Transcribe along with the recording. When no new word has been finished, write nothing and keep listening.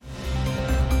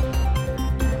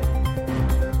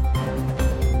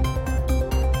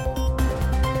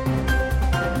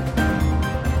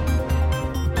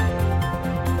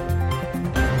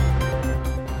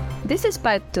This is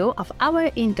part 2 of our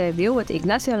interview with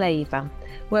Ignacio Leiva,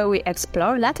 where we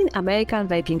explore Latin American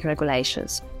vaping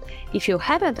regulations. If you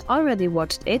haven't already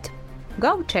watched it,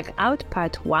 go check out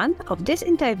part 1 of this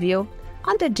interview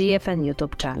on the GFN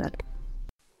YouTube channel.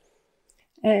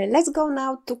 Let's go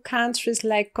now to countries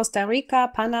like Costa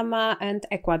Rica, Panama, and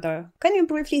Ecuador. Can you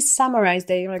briefly summarize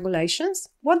their regulations?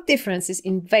 What differences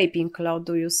in vaping law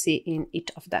do you see in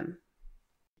each of them?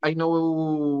 I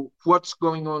know what's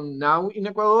going on now in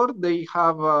Ecuador. They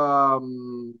are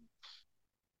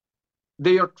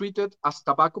treated as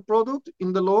tobacco product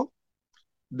in the law.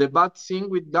 The bad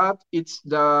thing with that is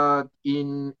that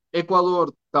in Ecuador,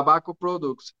 tobacco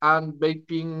products and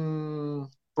vaping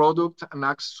products and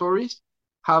accessories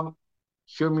have,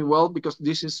 hear me well, because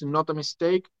this is not a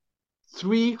mistake,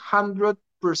 300%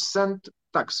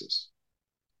 taxes.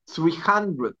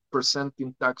 300%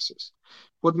 in taxes.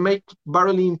 What makes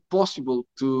barely impossible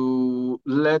to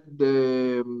let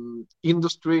the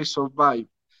industry survive.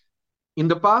 In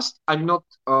the past, I'm not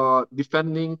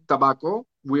defending tobacco.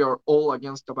 We are all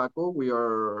against tobacco. We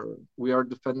are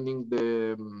defending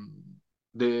the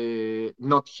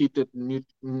not heated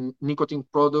nicotine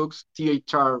products,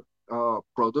 THR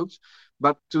products.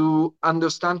 But to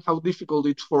understand how difficult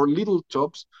it's for little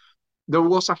shops, there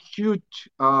was a huge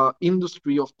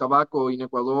industry of tobacco in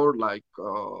Ecuador, like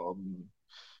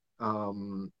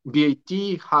BAT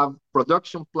have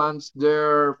production plants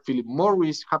there, Philip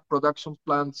Morris have production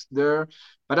plants there.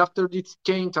 But after this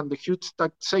change and the huge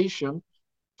taxation,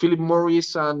 Philip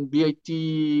Morris and BAT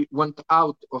went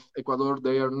out of Ecuador.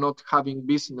 They are not having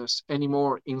business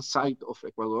anymore inside of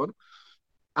Ecuador.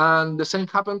 And the same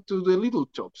happened to the little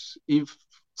shops. If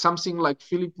something like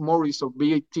Philip Morris or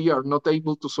BAT are not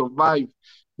able to survive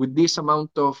with this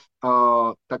amount of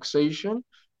taxation,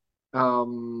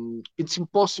 it's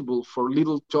impossible for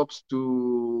little shops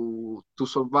to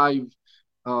survive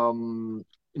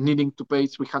needing to pay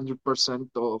 300%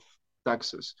 of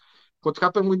taxes. What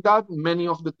happened with that? Many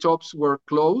of the shops were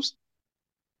closed,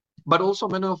 but also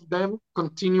many of them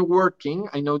continue working.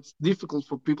 I know it's difficult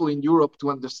for people in Europe to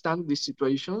understand these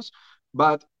situations,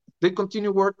 but they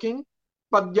continue working,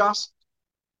 but just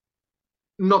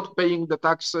not paying the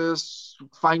taxes,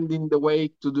 finding the way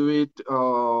to do it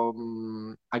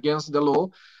against the law.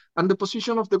 And the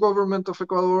position of the government of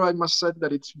Ecuador, I must say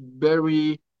that it's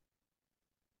very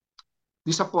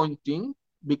disappointing,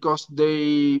 because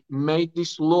they made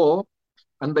this law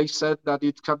and they said that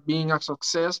it had been a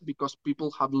success because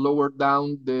people have lowered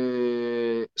down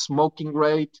the smoking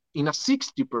rate in a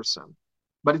 60%.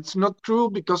 But it's not true,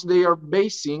 because they are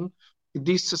basing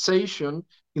this cessation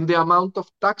in the amount of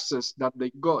taxes that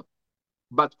they got.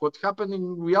 But what happened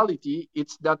in reality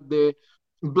is that the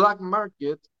black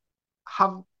market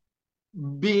have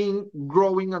been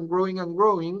growing and growing and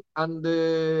growing, and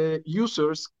the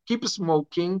users keep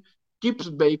smoking, keeps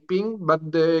vaping,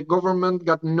 but the government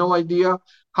got no idea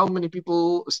how many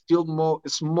people still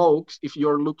smokes. If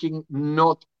you're looking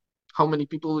not how many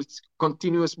people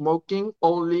continue smoking,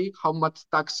 only how much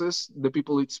taxes the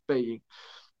people is paying.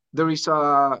 There is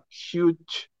a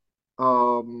huge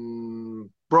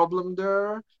problem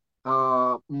there.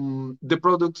 The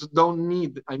products don't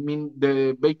need,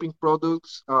 the vaping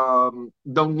products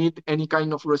don't need any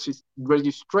kind of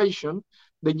registration.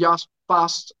 They just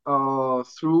pass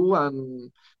through,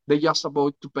 and they just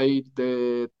about to pay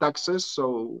the taxes.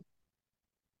 So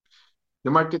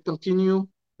the market continue.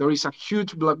 There is a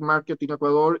huge black market in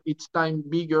Ecuador, each time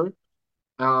bigger.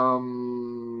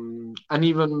 And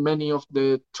even many of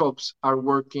the shops are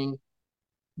working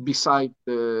beside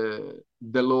the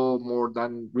law more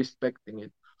than respecting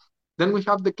it. Then we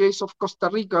have the case of Costa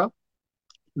Rica.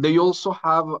 They also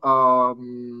have,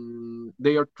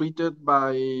 they are treated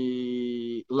by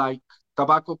like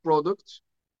tobacco products.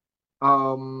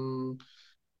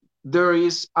 There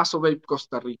is ASOVAPE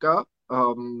Costa Rica.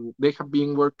 They have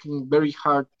been working very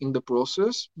hard in the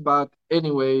process, but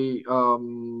anyway,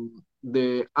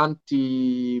 the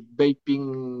anti-vaping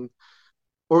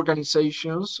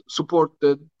organizations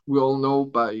supported, we all know,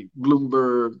 by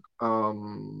Bloomberg,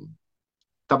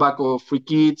 Tobacco Free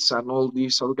Kids, and all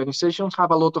these organizations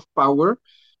have a lot of power.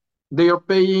 They are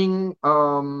paying,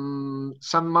 some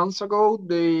months ago,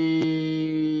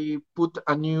 they put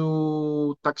a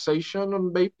new taxation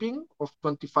on vaping of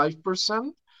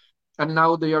 25%. And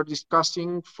now they are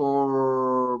discussing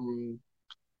for,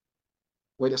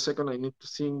 wait a second, I need to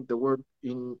think the word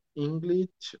in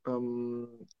English,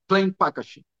 plain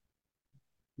packaging.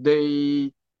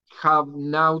 They have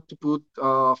now to put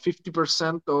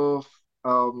 50% of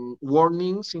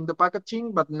warnings in the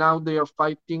packaging, but now they are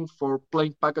fighting for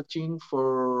plain packaging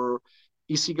for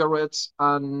e-cigarettes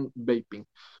and vaping.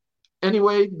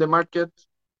 Anyway, the market,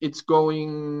 it's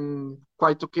going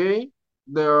quite okay.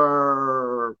 There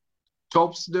are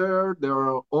shops there. There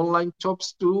are online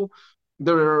shops too.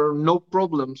 There are no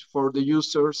problems for the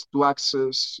users to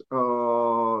access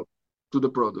to the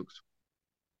product.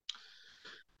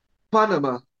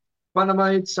 Panama.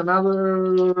 Panama, it's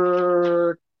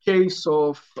another case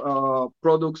of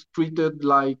products treated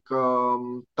like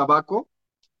tobacco.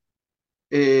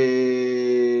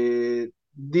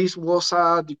 This was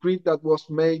a decree that was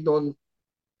made on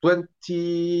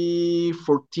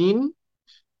 2014.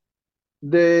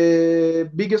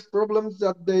 The biggest problems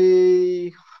that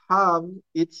they have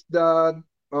it's that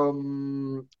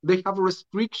they have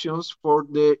restrictions for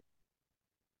the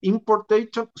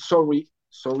importation. Sorry.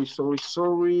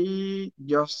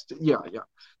 Just yeah.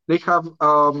 They have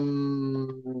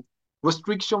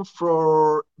restriction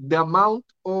for the amount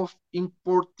of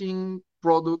importing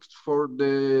products for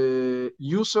the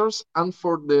users and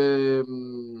for the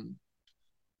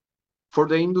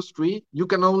industry. You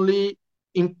can only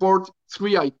import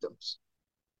 3 items.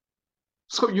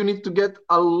 So you need to get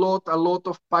a lot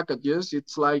of packages.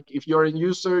 It's like if you're a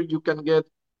user, you can get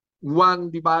 1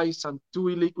 device and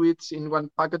 2 e-liquids in 1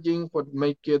 packaging, would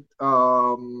make it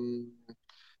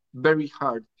very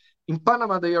hard. In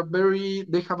Panama, they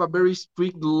have a very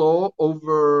strict law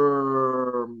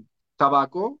over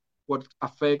tobacco, what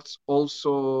affects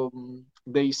also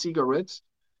the e-cigarettes.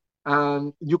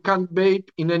 And you can't vape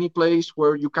in any place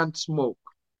where you can't smoke.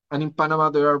 And in Panama,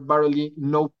 there are barely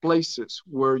no places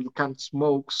where you can't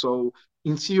smoke. So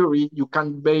in theory, you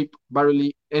can vape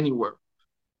barely anywhere.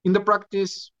 In the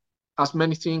practice, as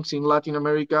many things in Latin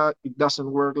America, it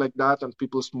doesn't work like that, and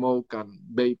people smoke and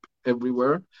vape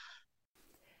everywhere.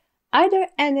 Are there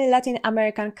any Latin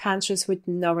American countries with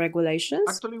no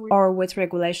regulations or with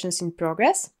regulations in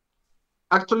progress?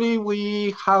 Actually,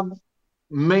 we have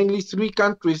mainly 3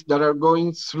 countries that are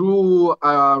going through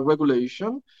a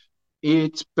regulation.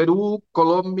 It's Peru,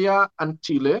 Colombia, and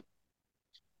Chile.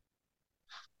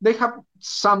 They have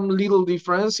some little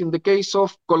difference. In the case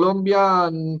of Colombia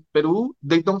and Peru,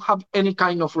 they don't have any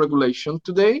kind of regulation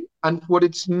today. And what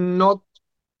it's not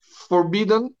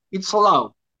forbidden, it's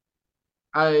allowed.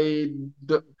 You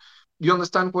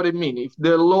understand what I mean? If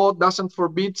the law doesn't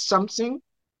forbid something,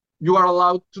 you are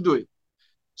allowed to do it.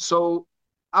 So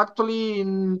actually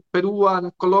in Peru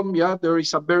and Colombia, there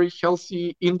is a very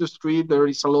healthy industry. There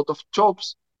is a lot of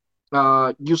jobs.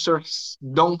 Users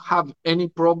don't have any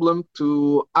problem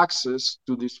to access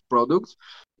to these products.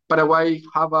 Paraguay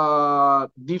have a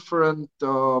different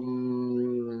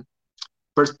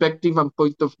perspective and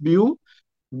point of view.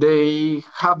 They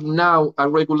have now a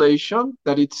regulation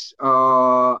that it's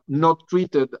not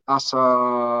treated as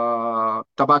a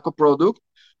tobacco product.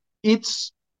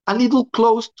 It's a little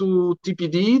close to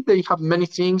TPD. They have many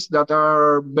things that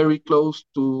are very close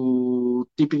to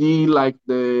TPD, like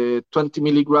the 20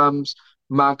 milligrams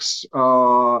max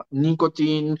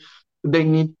nicotine. They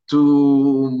need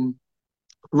to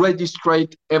register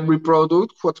every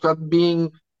product, what has been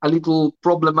a little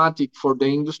problematic for the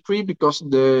industry because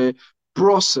the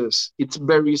process, it's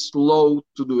very slow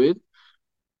to do it.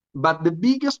 But the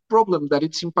biggest problem that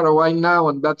it's in Paraguay now,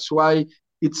 and that's why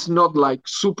it's not like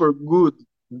super good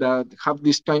that have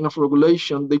this kind of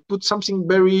regulation, they put something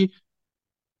very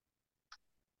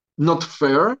not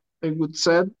fair, I would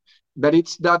say, that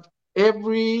it's that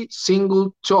every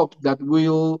single shop that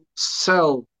will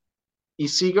sell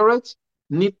e-cigarettes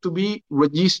need to be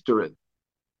registered,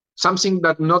 something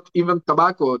that not even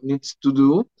tobacco needs to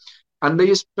do. And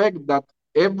they expect that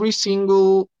every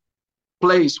single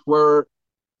place where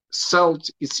sells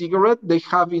a cigarette, they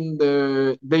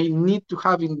need to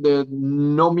have in the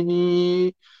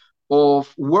nominee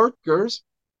of workers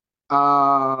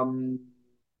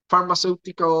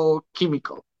pharmaceutical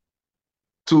chemical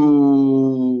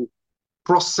to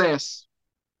process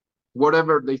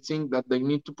whatever they think that they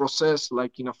need to process,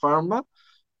 like in a pharma.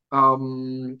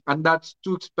 And that's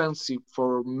too expensive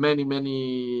for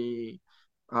many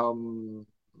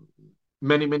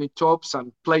shops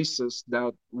and places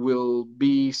that will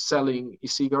be selling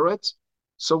e-cigarettes.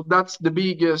 So that's the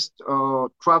biggest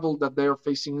trouble that they're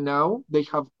facing now. They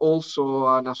have also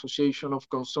an association of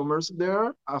consumers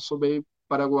there, ASOBE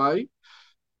Paraguay.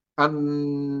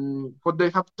 And what they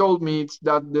have told me is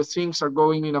that the things are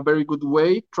going in a very good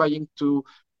way, trying to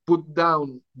put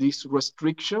down this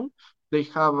restriction. They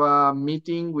have a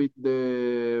meeting with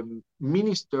the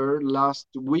minister last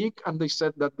week, and they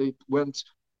said that it went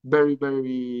very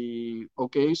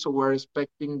okay. So we're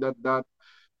expecting that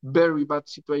very bad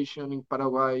situation in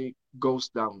Paraguay goes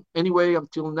down. Anyway,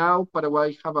 until now,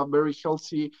 Paraguay have a very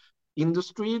healthy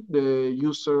industry. The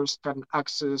users can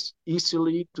access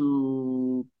easily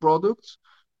to products.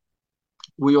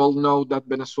 We all know that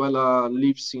Venezuela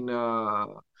lives in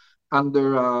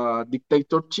under a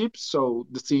dictatorship, so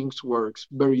the things works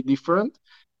very different.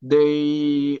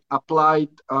 They applied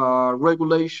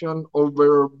regulation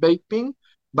over vaping,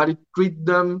 but it treat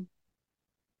them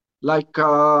like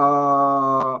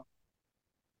a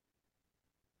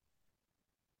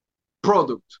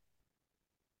product.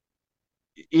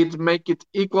 It make it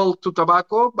equal to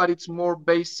tobacco, but it's more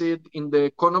based in the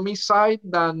economy side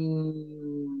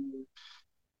than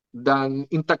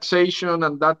in taxation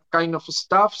and that kind of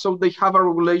stuff. So they have a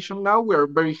regulation now. We are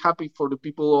very happy for the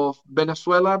people of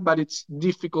Venezuela, but it's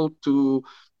difficult to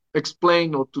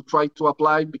explain or to try to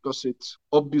apply because it's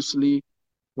obviously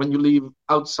when you live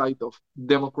outside of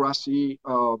democracy,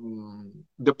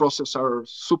 the processes are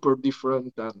super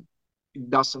different and it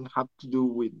doesn't have to do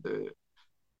with the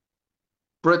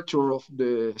pressure of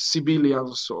the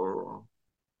civilians or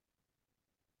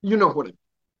you know what I mean.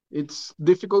 It's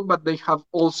difficult, but they have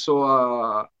also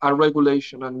a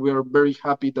regulation, and we are very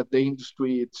happy that the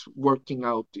industry is working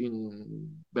out in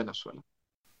Venezuela.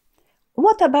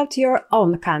 What about your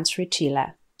own country, Chile?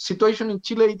 Situation in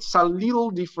Chile it's a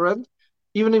little different.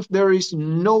 Even if there is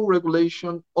no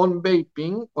regulation on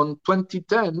vaping, on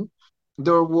 2010,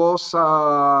 there was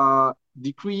a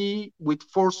decree with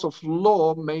force of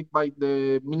law made by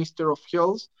the Minister of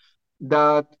Health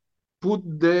that put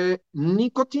the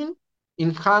nicotine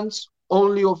in hands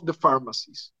only of the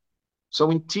pharmacies.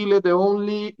 So in Chile, the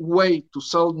only way to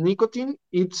sell nicotine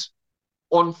is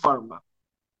on pharma.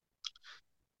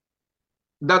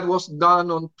 That was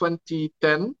done on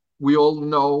 2010. We all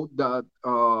know that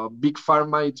big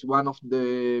pharma is one of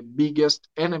the biggest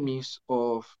enemies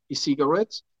of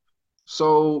e-cigarettes.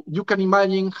 So you can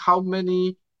imagine how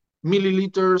many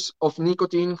milliliters of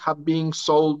nicotine have been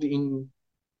sold in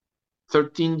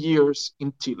 13 years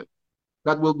in Chile.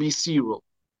 That will be zero.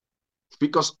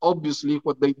 Because obviously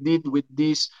what they did with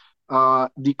this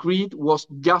decree was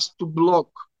just to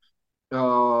block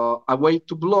a way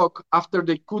to block after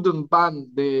they couldn't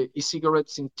ban the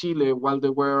e-cigarettes in Chile while they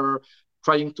were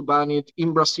trying to ban it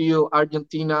in Brazil,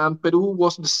 Argentina, and Peru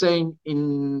was the same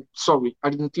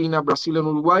Argentina, Brazil, and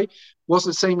Uruguay was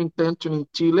the same intention in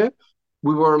Chile.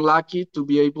 We were lucky to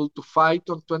be able to fight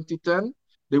on 2010.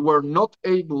 They were not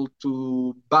able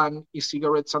to ban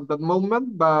e-cigarettes at that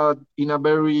moment, but in a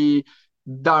very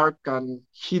dark and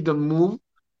hidden move,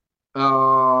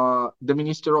 the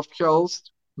Minister of Health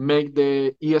make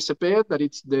the ISP, that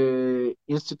it's the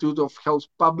Institute of Health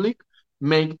Public,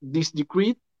 make this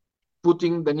decree,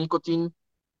 putting the nicotine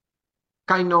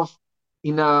kind of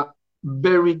in a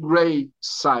very gray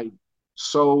side.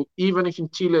 So even if in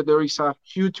Chile there is a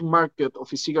huge market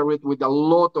of e-cigarette with a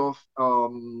lot of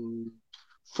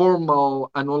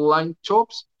formal and online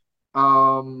shops,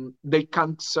 they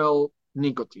can't sell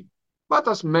nicotine. But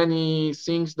as many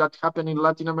things that happen in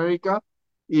Latin America,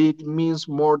 it means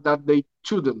more that they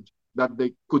shouldn't, that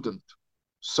they couldn't.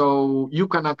 So you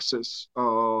can access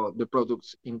the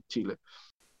products in Chile.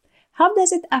 How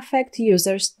does it affect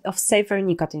users of safer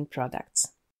nicotine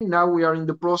products? Now we are in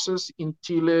the process in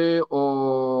Chile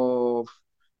of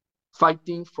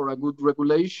fighting for a good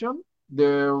regulation.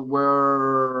 There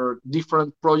were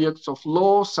different projects of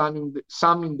law, some in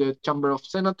the Chamber of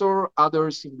Senators,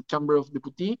 others in the Chamber of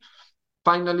Deputies.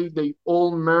 Finally, they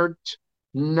all merged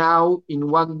now in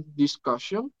one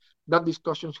discussion. That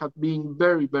discussion has been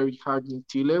very, very hard in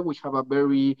Chile. We have a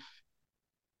very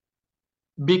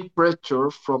big pressure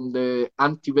from the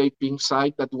anti-vaping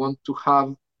side that want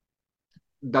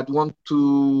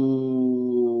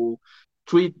to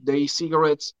treat the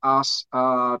e-cigarettes as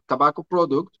a tobacco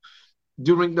product.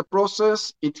 During the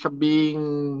process, it has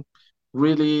been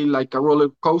really like a roller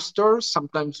coaster.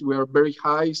 Sometimes we are very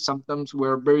high, sometimes we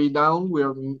are very down. We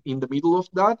are in the middle of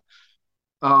that.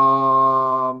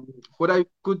 What I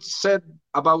could say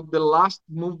about the last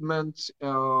movement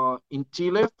in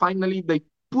Chile, finally they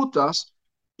put us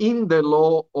in the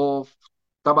law of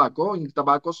tobacco, in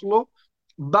tobacco's law,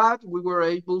 but we were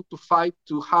able to fight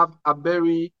to have a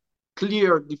very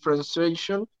clear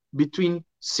differentiation between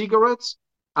cigarettes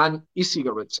and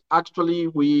e-cigarettes. Actually,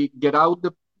 we get out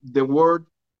the word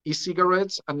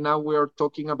e-cigarettes, and now we are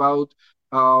talking about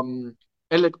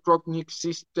electronic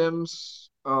systems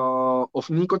of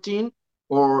nicotine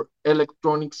or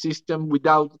electronic system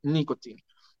without nicotine.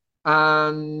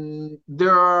 And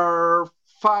there are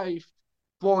 5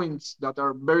 points that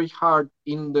are very hard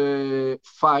in the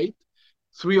fight.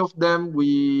 3 of them,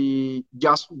 we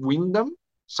just win them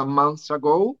some months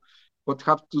ago. what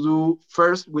have to do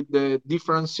first with the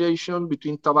differentiation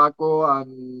between tobacco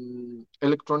and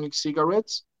electronic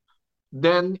cigarettes.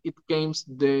 Then it came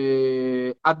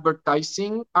the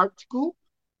advertising article,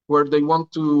 where they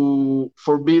want to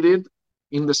forbid it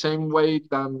in the same way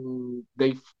that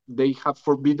they have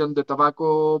forbidden the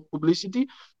tobacco publicity.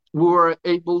 We were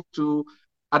able to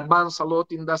advance a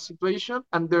lot in that situation,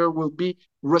 and there will be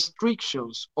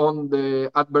restrictions on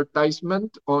the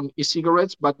advertisement on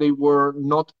e-cigarettes, but they were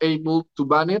not able to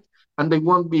ban it, and they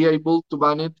won't be able to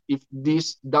ban it if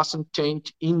this doesn't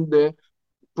change in the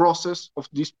process of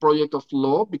this project of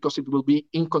law, because it will be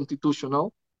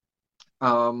unconstitutional.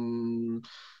 Um,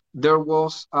 there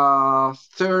was a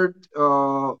third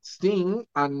thing,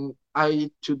 and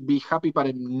I should be happy, but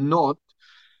I'm not.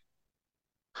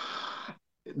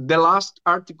 The last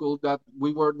article that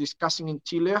we were discussing in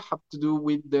Chile had to do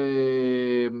with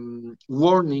the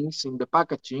warnings in the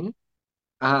packaging,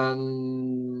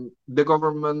 and the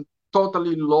government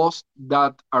totally lost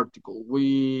that article.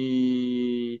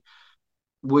 We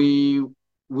we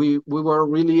were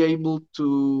really able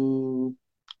to,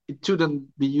 it shouldn't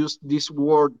be used this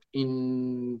word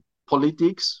in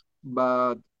politics,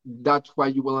 but that's why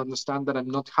you will understand that I'm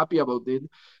not happy about it.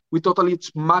 We totally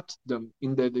smashed them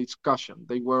in the discussion.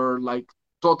 They were like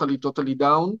totally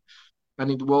down,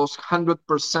 and it was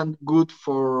 100% good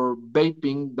for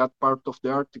vaping, that part of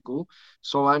the article.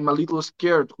 So I'm a little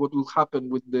scared what will happen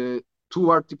with the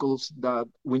two articles that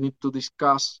we need to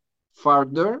discuss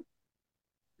further.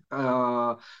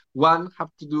 One have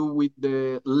to do with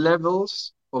the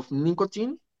levels of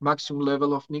nicotine, maximum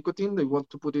level of nicotine. They want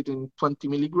to put it in 20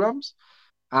 milligrams,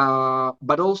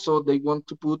 but also they want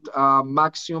to put a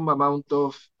maximum amount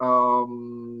of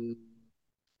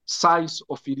size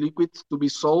of e-liquids to be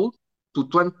sold to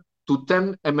 20 to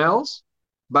 10 mLs,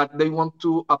 but they want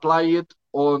to apply it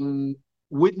on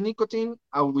with nicotine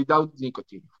and without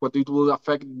nicotine. What it will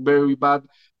affect very bad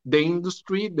the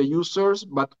industry, the users,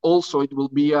 but also it will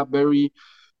be a very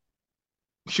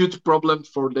huge problem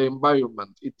for the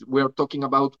environment. We are talking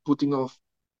about putting off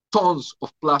tons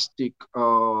of plastic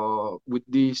with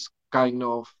these kind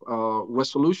of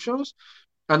resolutions.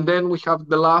 And then we have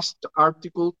the last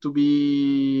article to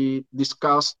be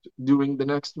discussed during the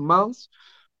next month,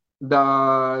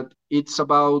 that it's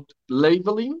about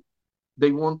labeling.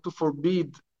 They want to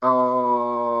forbid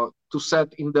to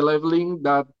set in the labeling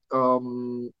that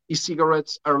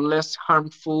e-cigarettes are less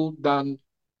harmful than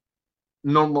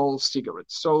normal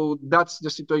cigarettes. So that's the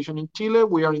situation in Chile.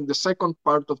 We are in the second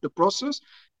part of the process.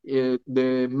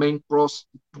 The main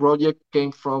project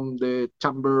came from the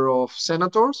Chamber of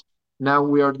Senators. Now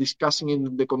we are discussing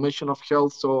in the Commission of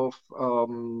Health of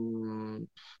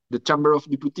the Chamber of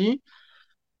Deputies.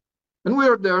 And we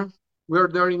are there. We are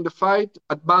there in the fight,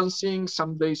 advancing,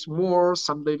 some days more,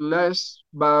 some days less,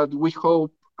 but we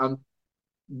hope, and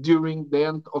during the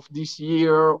end of this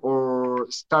year or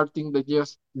starting the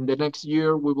next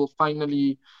year, we will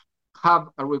finally have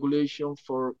a regulation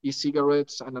for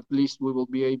e-cigarettes, and at least we will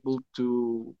be able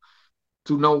to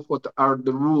know what are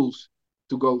the rules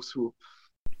to go through.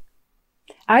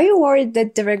 Are you worried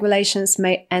that the regulations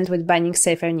may end with banning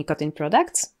safer nicotine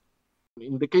products?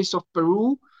 In the case of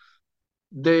Peru,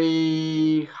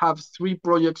 they have 3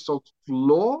 projects of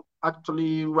law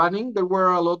actually running. There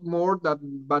were a lot more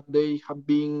but they have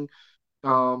been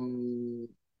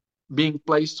being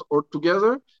placed all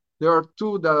together. There are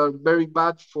 2 that are very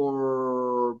bad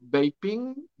for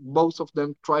vaping. Both of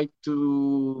them try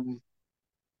to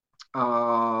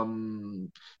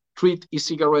treat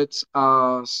e-cigarettes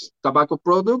as tobacco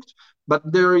products, but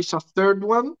there is a third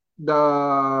one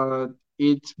that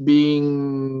it's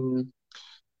being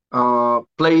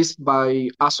placed by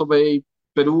ASOVE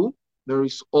Peru. There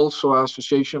is also an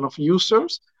association of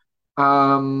users,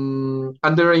 and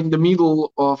they're in the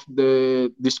middle of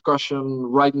the discussion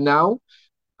right now,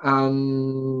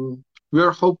 and we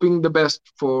are hoping the best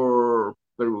for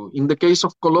Peru. In the case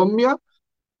of Colombia,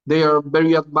 they are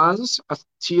very advanced as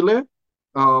Chile.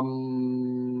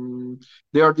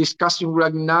 They are discussing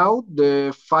right now.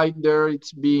 The fight there,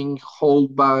 it's being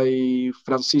held by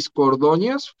Francisco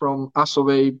Ordóñez from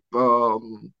ASOVE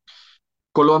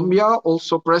Colombia,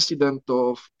 also president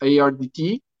of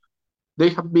ARDT. They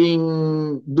have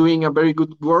been doing a very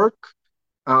good work.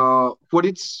 What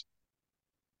it's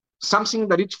something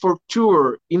that it's for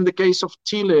sure in the case of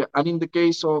Chile and in the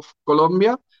case of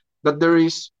Colombia, that there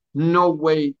is no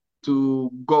way to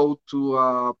go to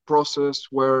a process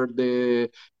where the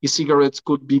e-cigarettes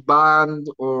could be banned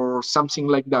or something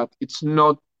like that. It's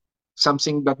not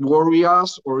something that worries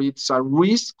us, or it's a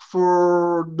risk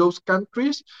for those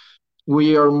countries.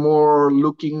 We are more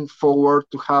looking forward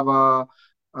to have a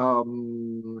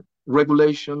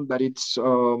regulation that it's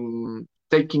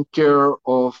taking care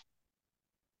of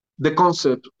the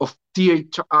concept of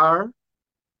THR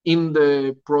in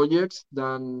the projects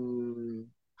than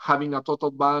having a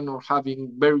total ban or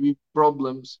having very big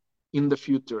problems in the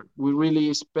future. We really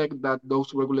expect that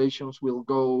those regulations will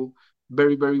go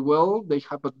very, very well. They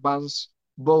have advanced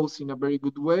both in a very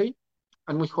good way,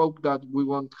 and we hope that we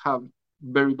won't have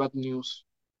very bad news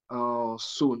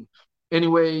soon.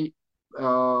 Anyway,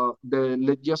 the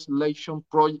legislation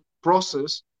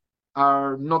process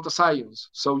are not a science,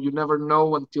 so you never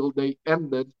know until they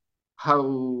ended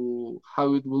how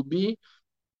it will be.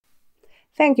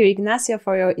 Thank you, Ignacio,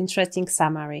 for your interesting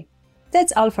summary.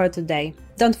 That's all for today.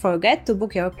 Don't forget to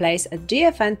book your place at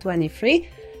GFN 23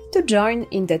 to join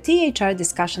in the THR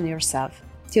discussion yourself.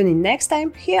 Tune in next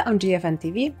time here on GFN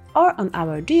TV or on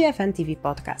our GFN TV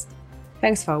podcast.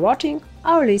 Thanks for watching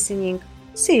or listening.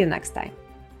 See you next time.